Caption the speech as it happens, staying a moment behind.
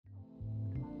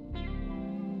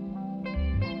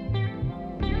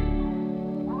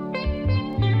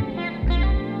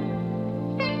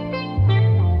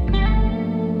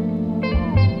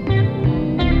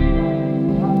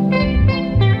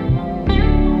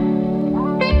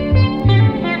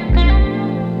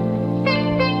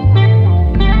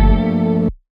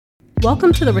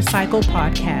Welcome to the Recycle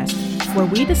Podcast, where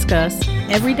we discuss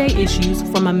everyday issues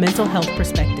from a mental health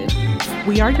perspective.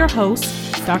 We are your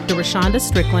hosts, Dr. Rashonda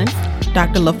Strickland,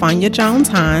 Dr. LaFanya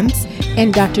Jones-Hines,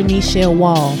 and Dr. Nichelle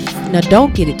Wall. Now,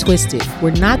 don't get it twisted.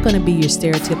 We're not going to be your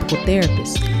stereotypical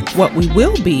therapist. What we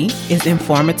will be is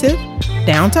informative,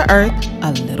 down to earth,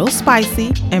 a little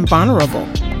spicy, and vulnerable.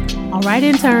 All right,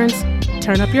 interns,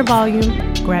 turn up your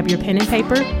volume, grab your pen and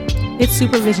paper. It's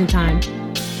supervision time.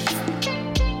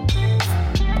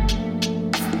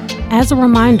 As a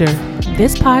reminder,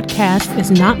 this podcast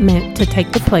is not meant to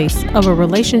take the place of a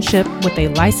relationship with a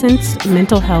licensed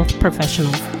mental health professional.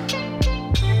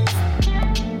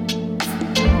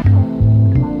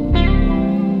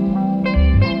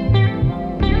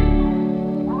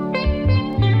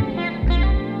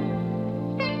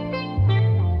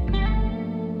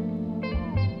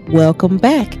 Welcome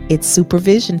back. It's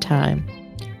supervision time.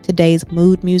 Today's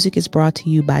mood music is brought to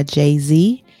you by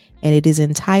Jay-Z, and it is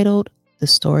entitled The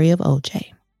Story of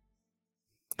OJ.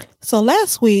 So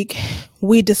last week,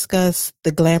 we discussed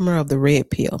the glamour of the red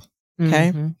pill.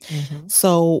 Okay.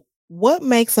 So what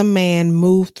makes a man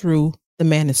move through the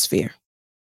manosphere?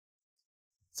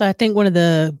 So I think one of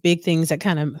the big things that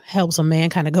kind of helps a man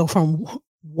kind of go from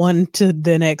one to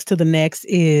the next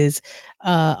is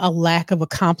a lack of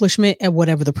accomplishment at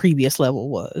whatever the previous level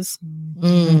was.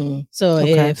 So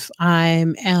if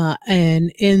I'm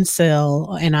an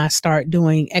incel and I start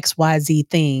doing XYZ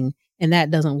thing and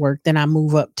that doesn't work, then I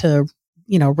move up to,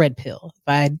 red pill. If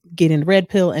I get in red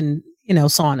pill and,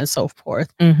 so on and so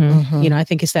forth, I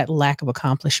think it's that lack of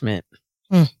accomplishment.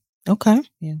 Okay.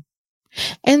 Yeah.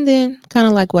 And then kind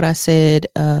of like what I said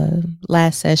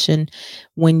last session,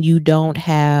 when you don't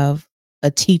have a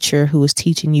teacher who is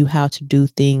teaching you how to do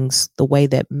things the way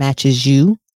that matches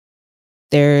you,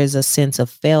 there is a sense of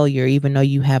failure. Even though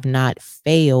you have not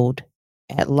failed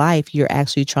at life, you're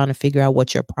actually trying to figure out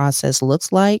what your process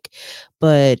looks like.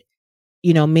 But,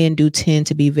 men do tend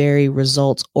to be very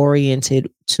results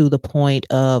oriented to the point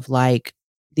of like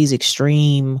these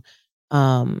extreme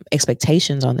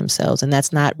expectations on themselves, and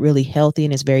that's not really healthy,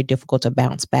 and it's very difficult to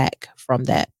bounce back from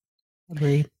that.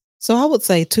 Agreed. So I would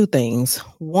say two things.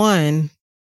 One,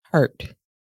 hurt.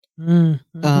 It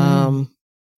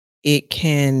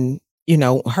can,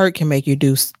 hurt can make you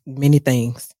do many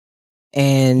things,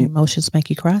 and emotions make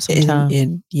you cry sometimes.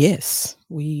 And yes,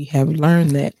 we have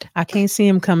learned that. I can't see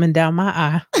him coming down my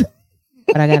eye,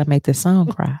 but I got to make this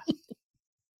song cry.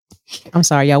 I'm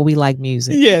sorry, y'all. We like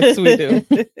music. Yes, we do.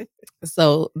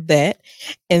 So that,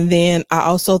 and then I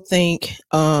also think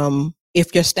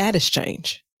if your status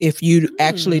change, if you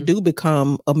actually do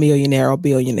become a millionaire or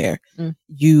billionaire,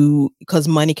 because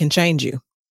money can change you.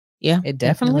 Yeah, it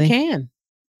definitely can.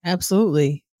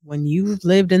 Absolutely. When you've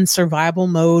lived in survival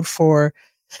mode for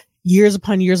years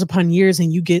upon years upon years,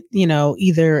 and you get,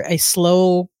 either a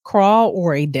slow crawl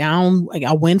or a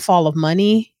windfall of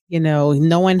money,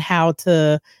 knowing how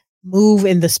to move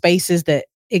in the spaces that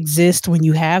exist when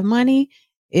you have money,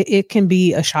 it can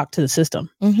be a shock to the system.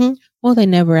 Well, they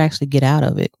never actually get out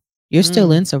of it. You're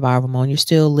still in survival mode. You're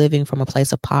still living from a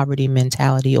place of poverty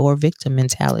mentality or victim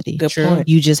mentality. Good point.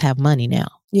 You just have money now.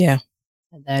 Yeah.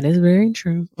 That is very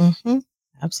true.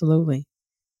 Absolutely.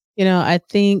 I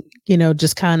think,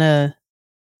 just kind of,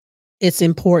 it's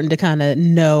important to kind of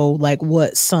know like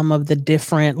what some of the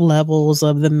different levels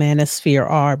of the manosphere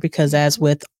are, because as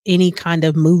with any kind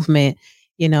of movement,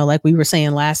 like we were saying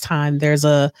last time, there's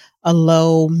a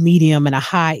low, medium, and a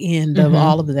high end of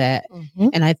all of that.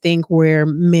 And I think where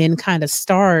men kind of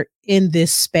start in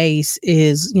this space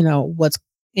is, what's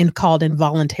called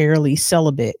involuntarily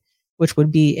celibate, which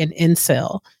would be an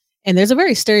incel. And there's a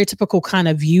very stereotypical kind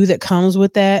of view that comes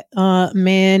with that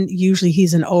man. Usually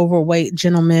he's an overweight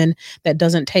gentleman that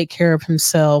doesn't take care of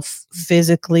himself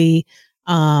physically.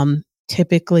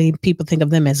 Typically people think of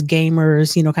them as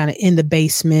gamers, kind of in the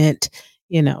basement,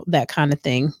 that kind of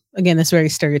thing. Again, that's very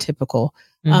stereotypical.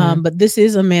 But this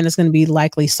is a man that's going to be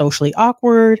likely socially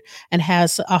awkward and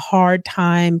has a hard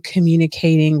time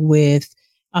communicating with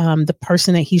the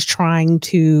person that he's trying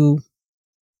to,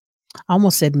 I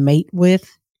almost said mate with.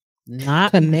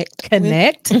 Not connect.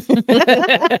 That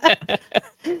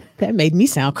made me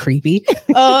sound creepy.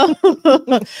 But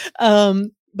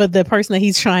the person that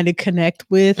he's trying to connect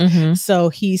with, so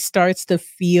he starts to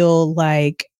feel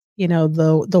like,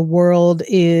 the world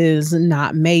is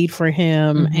not made for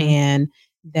him, and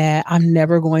that I'm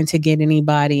never going to get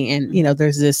anybody. And,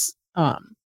 there's this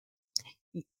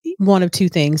one of two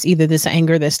things, either this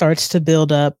anger that starts to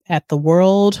build up at the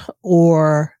world,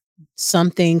 or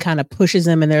something kind of pushes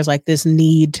them and there's like this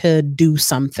need to do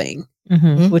something,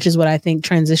 which is what I think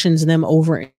transitions them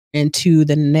over into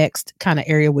the next kind of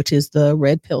area, which is the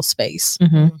red pill space.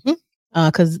 Mm-hmm.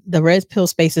 Because the red pill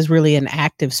space is really an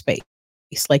active space.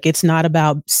 Like, it's not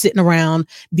about sitting around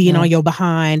being on your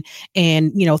behind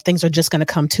and, things are just going to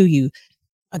come to you.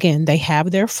 Again, they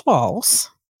have their flaws,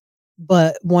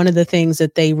 but one of the things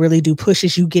that they really do push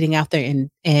is you getting out there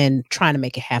and trying to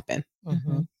make it happen.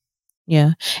 Mm-hmm.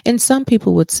 Yeah. And some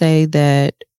people would say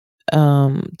that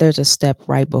there's a step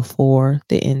right before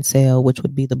the incel, which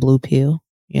would be the blue pill.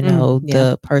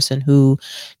 The person who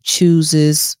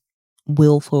chooses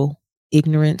willful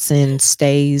ignorance and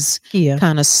stays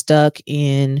kind of stuck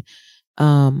in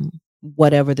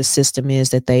whatever the system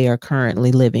is that they are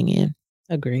currently living in.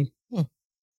 Agree.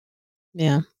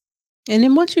 Yeah. And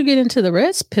then once you get into the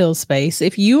red pill space,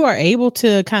 if you are able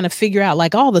to kind of figure out,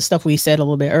 like all the stuff we said a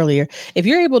little bit earlier, if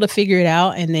you're able to figure it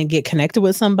out and then get connected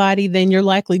with somebody, then you're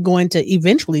likely going to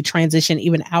eventually transition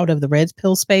even out of the red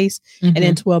pill space and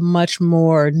into a much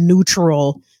more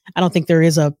neutral, I don't think there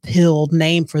is a pill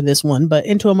name for this one, but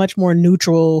into a much more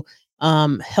neutral,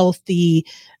 healthy,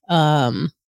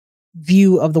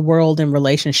 view of the world and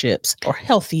relationships, or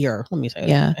healthier. Let me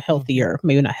say healthier,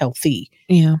 maybe not healthy.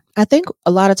 Yeah. I think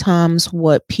a lot of times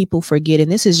what people forget,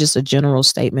 and this is just a general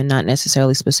statement, not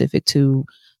necessarily specific to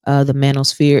the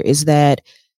manosphere, is that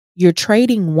you're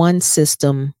trading one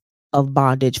system of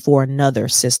bondage for another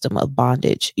system of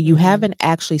bondage. You haven't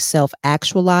actually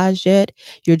self-actualized yet.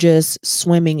 You're just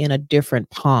swimming in a different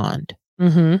pond.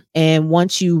 And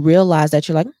once you realize that,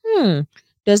 you're like,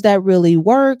 does that really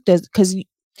work? Because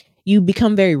you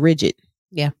become very rigid.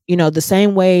 Yeah. The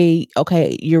same way,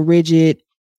 okay, you're rigid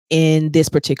in this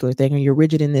particular thing, or you're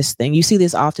rigid in this thing. You see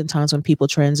this oftentimes when people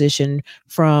transition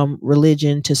from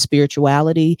religion to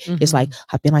spirituality. It's like,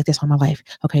 I've been like this all my life.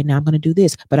 Okay, now I'm going to do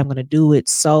this, but I'm going to do it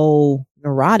so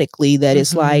neurotically that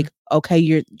it's like, okay,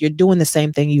 you're doing the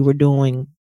same thing you were doing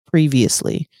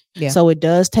previously. Yeah. So it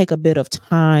does take a bit of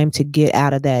time to get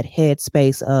out of that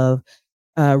headspace of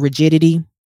rigidity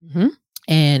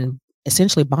and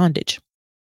essentially bondage.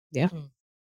 Yeah,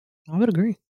 I would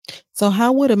agree. So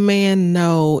how would a man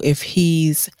know if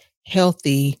he's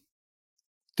healthy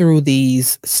through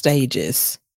these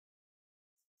stages?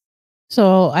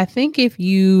 So I think if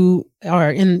you are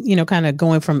in, kind of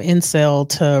going from incel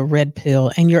to red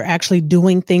pill, and you're actually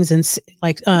doing things, and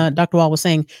like Dr. Wall was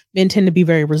saying, men tend to be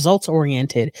very results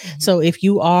oriented. So if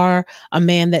you are a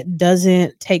man that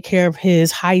doesn't take care of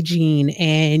his hygiene,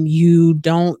 and you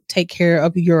don't take care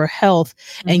of your health,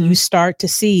 and you start to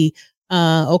see,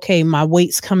 okay, my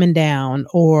weight's coming down,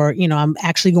 or, I'm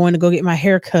actually going to go get my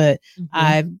hair cut.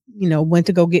 I, went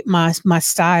to go get my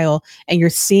style, and you're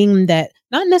seeing that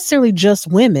not necessarily just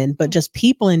women, but just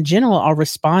people in general are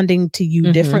responding to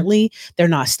you differently. They're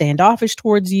not standoffish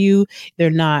towards you. They're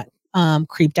not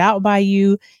creeped out by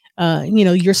you.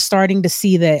 You're starting to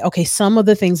see that, okay, some of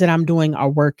the things that I'm doing are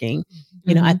working.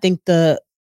 I think the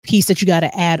piece that you got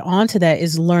to add on to that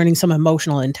is learning some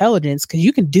emotional intelligence, because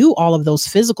you can do all of those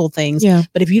physical things,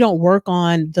 but if you don't work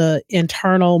on the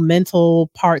internal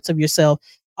mental parts of yourself,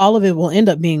 all of it will end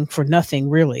up being for nothing,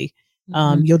 really.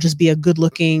 You'll just be a good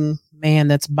looking man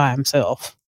that's by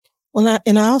himself. Well, I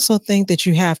also think that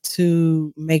you have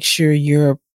to make sure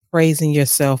you're praising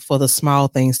yourself for the small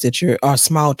things or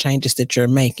small changes that you're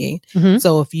making.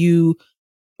 So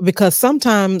because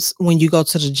sometimes when you go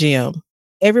to the gym,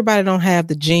 everybody don't have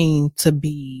the gene to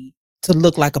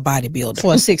look like a bodybuilder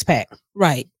for a six pack.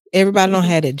 Right. Everybody don't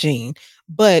have that gene.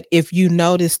 But if you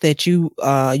notice that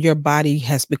your body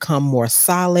has become more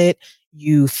solid,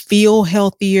 you feel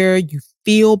healthier, you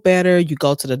feel better, you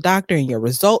go to the doctor and your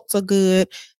results are good,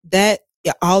 that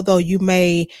although you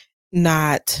may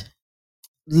not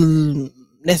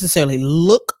necessarily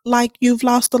look like you've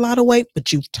lost a lot of weight,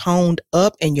 but you've toned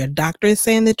up and your doctor is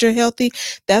saying that you're healthy,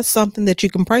 that's something that you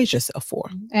can praise yourself for.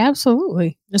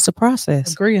 Absolutely. It's a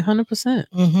process. Agree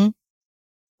 100%.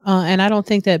 And I don't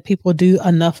think that people do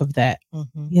enough of that.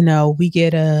 We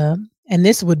get and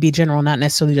this would be general, not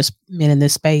necessarily just men in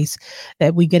this space,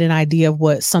 that we get an idea of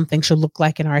what something should look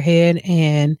like in our head.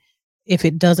 And if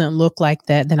it doesn't look like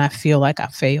that, then I feel like I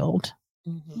failed.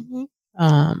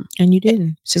 And you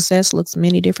didn't. Success looks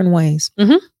many different ways.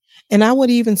 And I would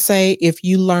even say, if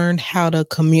you learn how to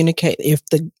communicate, if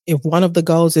one of the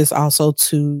goals is also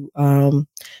to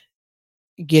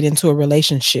get into a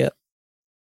relationship,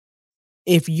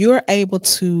 if you're able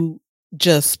to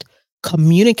just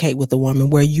communicate with a woman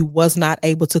where you was not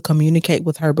able to communicate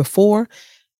with her before,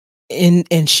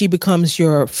 and she becomes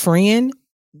your friend,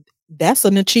 that's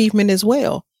an achievement as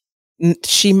well.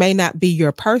 She may not be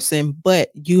your person,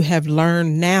 but you have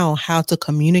learned now how to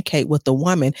communicate with the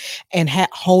woman and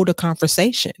hold a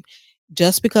conversation.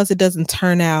 Just because it doesn't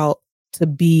turn out to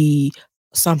be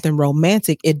something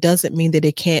romantic, it doesn't mean that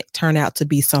it can't turn out to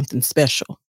be something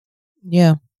special.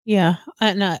 Yeah. Yeah.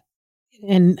 And I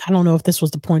don't know if this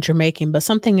was the point you're making, but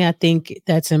something I think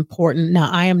that's important. Now,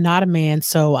 I am not a man,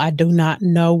 so I do not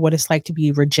know what it's like to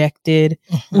be rejected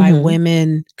by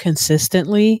women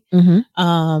consistently.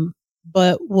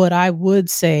 But what I would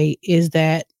say is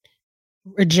that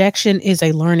rejection is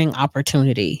a learning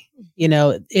opportunity. You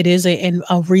know, it is a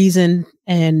reason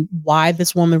and why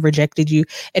this woman rejected you.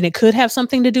 And it could have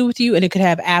something to do with you, and it could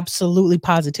have absolutely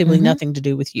positively nothing to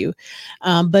do with you.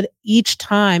 But each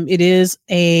time it is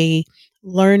a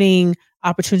learning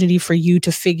opportunity for you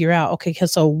to figure out, okay,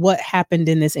 so what happened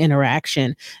in this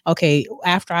interaction? Okay,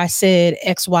 after I said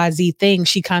XYZ thing,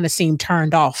 she kind of seemed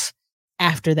turned off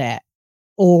after that.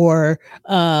 Or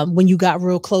when you got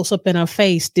real close up in her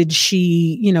face, did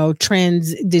she,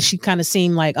 did she kind of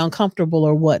seem like uncomfortable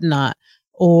or whatnot?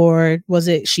 Or was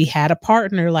it she had a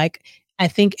partner? Like, I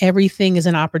think everything is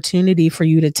an opportunity for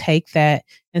you to take that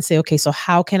and say, okay, so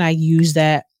how can I use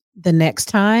that the next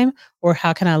time? Or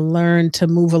how can I learn to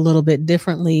move a little bit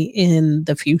differently in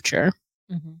the future?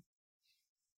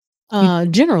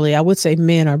 Generally, I would say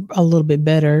men are a little bit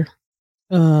better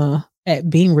at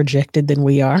being rejected than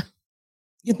we are.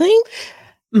 You think?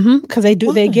 Because they do.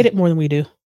 Why? They get it more than we do.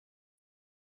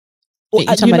 Well,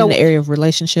 you're talking about in the area of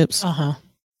relationships.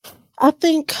 I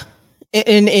think,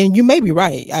 and you may be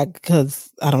right, because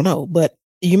I don't know, but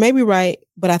you may be right.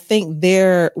 But I think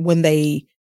when they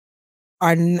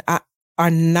are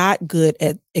not good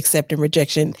at accepting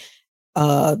rejection,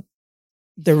 the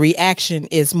reaction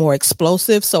is more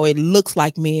explosive. So it looks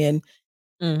like men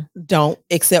don't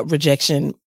accept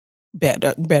rejection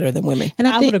better than women. And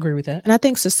I would agree with that. And I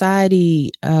think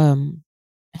society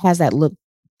has that look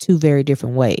two very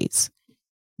different ways.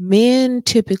 Men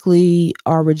typically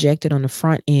are rejected on the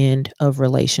front end of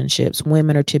relationships.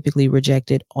 Women are typically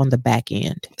rejected on the back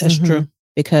end. That's true.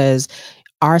 Because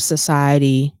our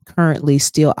society currently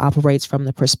still operates from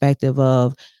the perspective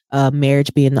of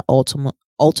marriage being the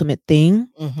ultimate thing.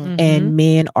 And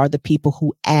men are the people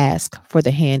who ask for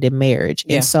the hand in marriage.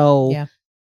 And so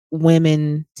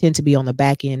women tend to be on the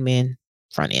back end, men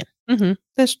front end.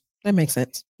 That makes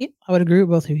sense. Yeah, I would agree with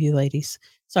both of you ladies.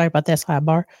 Sorry about that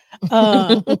sidebar.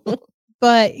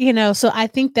 But, so I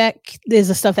think that is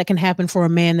the stuff that can happen for a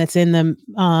man that's in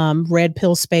the red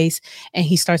pill space, and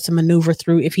he starts to maneuver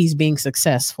through if he's being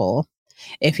successful.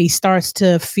 If he starts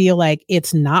to feel like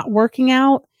it's not working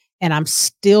out and I'm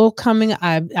still coming,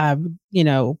 I've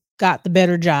got the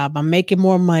better job. I'm making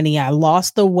more money. I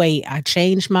lost the weight. I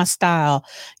changed my style.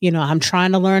 I'm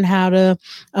trying to learn how to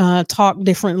talk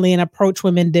differently and approach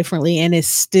women differently, and it's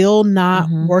still not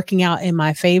working out in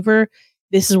my favor.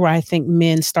 This is where I think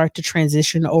men start to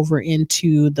transition over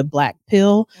into the black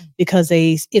pill, because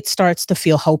it starts to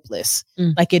feel hopeless.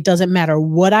 Like, it doesn't matter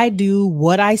what I do,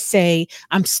 what I say,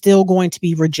 I'm still going to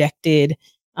be rejected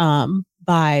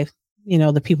by,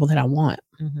 the people that I want.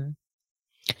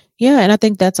 Yeah. And I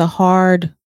think that's a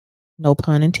hard, no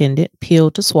pun intended,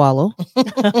 pill to swallow.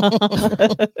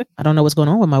 I don't know what's going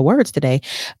on with my words today.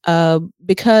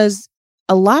 Because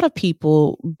a lot of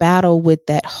people battle with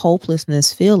that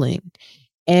hopelessness feeling.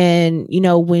 And,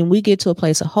 when we get to a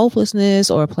place of hopelessness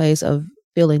or a place of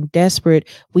feeling desperate,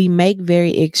 we make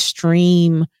very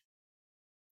extreme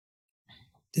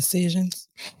decisions,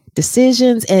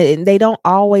 and they don't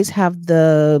always have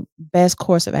the best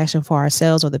course of action for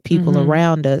ourselves or the people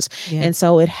around us. And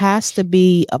so it has to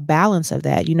be a balance of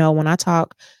that. When I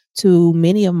talk to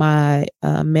many of my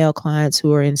male clients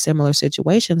who are in similar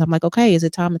situations, I'm like, okay, is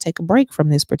it time to take a break from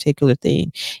this particular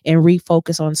thing and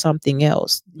refocus on something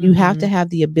else? You have to have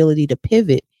the ability to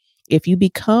pivot. If you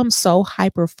become so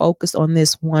hyper focused on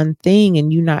this one thing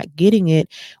and you're not getting it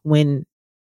when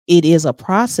it is a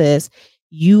process,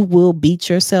 you will beat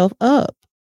yourself up.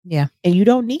 Yeah. And you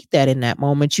don't need that in that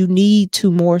moment. You need to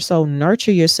more so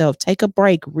nurture yourself, take a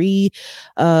break,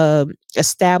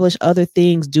 establish other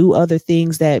things, do other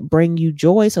things that bring you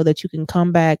joy so that you can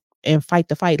come back and fight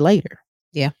the fight later.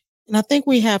 Yeah. And I think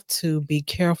we have to be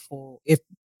careful if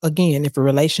a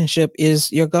relationship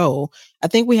is your goal, I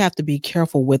think we have to be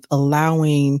careful with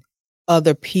allowing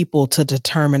other people to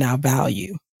determine our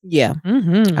value. Yeah.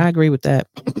 I agree with that.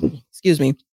 Excuse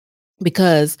me.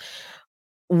 Because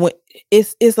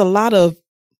it's a lot of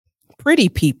pretty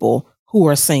people who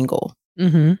are single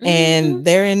and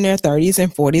they're in their 30s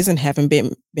and 40s and haven't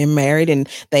been married, and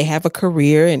they have a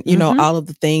career and all of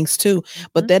the things too.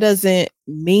 But that doesn't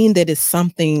mean that it's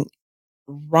something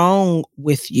wrong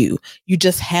with you. You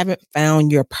just haven't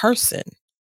found your person.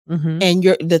 Mm-hmm. And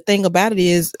the thing about it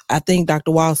is, I think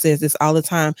Dr. Wall says this all the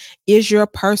time, is your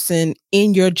person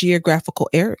in your geographical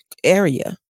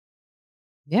area?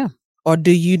 Yeah. Or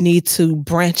do you need to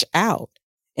branch out?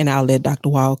 And I'll let Dr.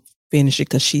 Wall finish it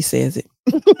because she says it.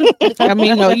 I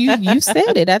mean, no, you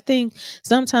said it. I think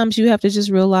sometimes you have to just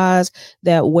realize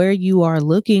that where you are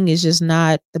looking is just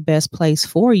not the best place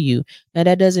for you. Now,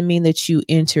 that doesn't mean that you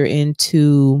enter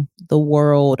into the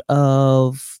world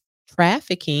of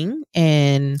trafficking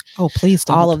and please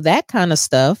don't. all of that kind of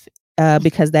stuff,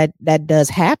 because that does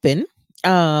happen.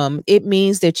 It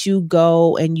means that you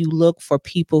go and you look for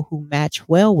people who match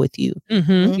well with you.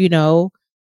 Mm-hmm. You know,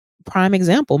 prime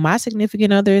example, my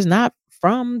significant other is not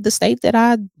from the state that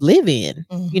I live in.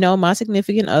 Mm-hmm. You know, my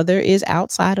significant other is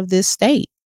outside of this state.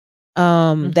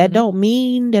 That don't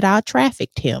mean that I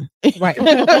trafficked him, Right.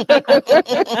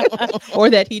 or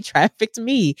that he trafficked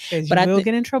me. But I will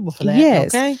get in trouble for that.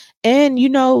 Yes. Okay. And you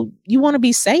know, you want to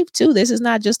be safe too. This is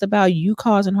not just about you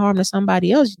causing harm to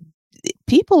somebody else.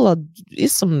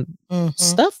 It's some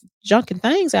stuff, junk and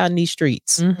things out in these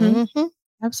streets. Mm-hmm.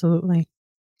 Absolutely.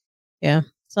 Yeah.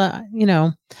 So, you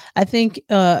know, I think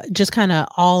just kind of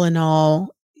all in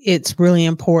all, it's really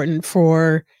important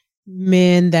for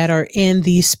men that are in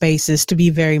these spaces to be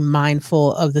very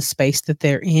mindful of the space that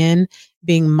they're in,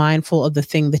 being mindful of the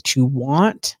thing that you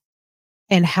want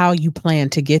and how you plan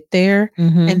to get there.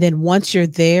 Mm-hmm. And then once you're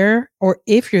there, or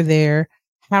if you're there,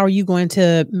 how are you going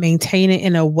to maintain it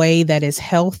in a way that is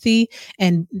healthy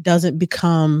and doesn't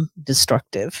become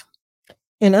destructive?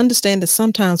 And understand that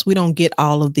sometimes we don't get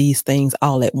all of these things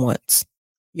all at once.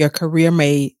 Your career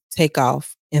may take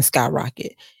off and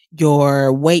skyrocket.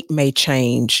 Your weight may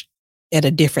change at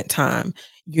a different time.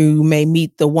 You may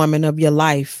meet the woman of your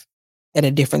life at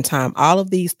a different time. All of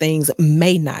these things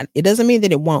may not. It doesn't mean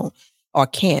that it won't or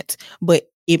can't, but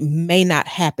it may not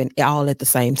happen all at the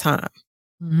same time.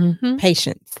 Mm-hmm.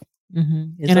 Patience.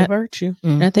 It's And a virtue.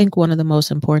 And I think one of the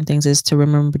most important things is to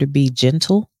remember to be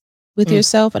gentle with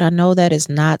yourself. And I know that is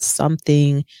not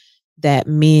something that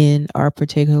men are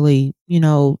particularly, you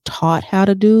know, taught how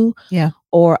to do. Yeah.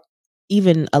 Or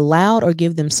even allowed or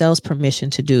give themselves permission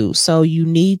to do. So you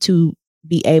need to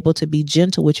be able to be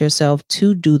gentle with yourself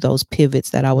to do those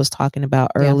pivots that I was talking about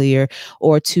earlier,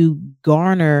 or to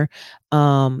garner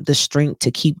the strength to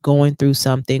keep going through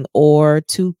something, or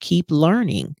to keep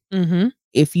learning. Mm-hmm.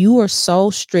 If you are so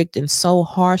strict and so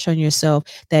harsh on yourself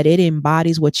that it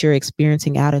embodies what you're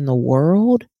experiencing out in the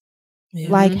world,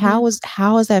 like how is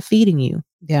that feeding you?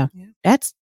 Yeah.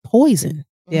 That's poison.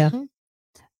 Yeah.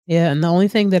 Yeah. And the only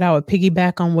thing that I would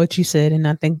piggyback on what you said, and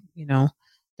I think, you know,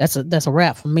 that's a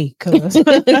wrap for me, because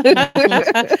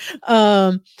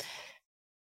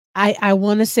I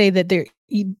want to say that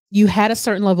you had a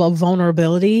certain level of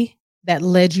vulnerability that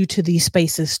led you to these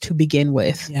spaces to begin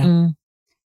with. Yeah.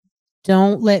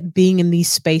 Don't let being in these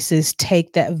spaces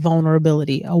take that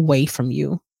vulnerability away from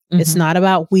you. It's not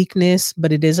about weakness,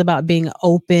 but it is about being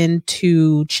open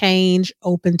to change,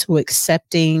 open to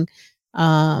accepting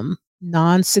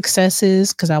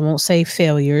non-successes, because I won't say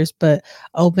failures, but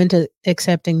open to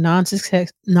accepting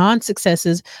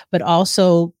non-successes, but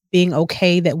also being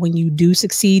okay that when you do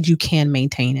succeed, you can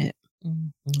maintain it.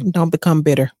 Don't become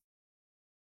bitter.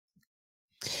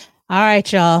 All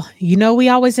right, y'all. You know, we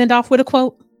always end off with a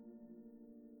quote.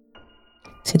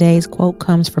 Today's quote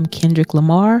comes from Kendrick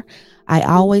Lamar. I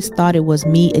always thought it was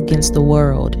me against the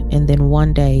world, and then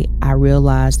one day I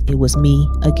realized it was me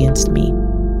against me.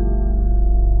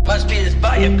 Must be this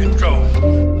volume control.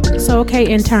 So, okay,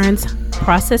 interns,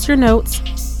 process your notes.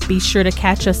 Be sure to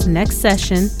catch us next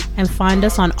session and find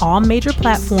us on all major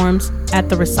platforms at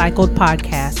The Recycled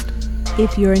Podcast.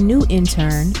 If you're a new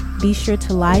intern, be sure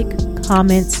to like,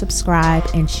 comment, subscribe,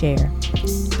 and share.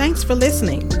 Thanks for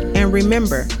listening. And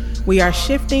remember, we are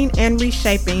shifting and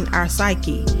reshaping our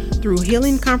psyche through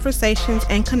healing conversations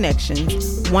and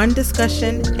connections, one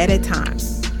discussion at a time.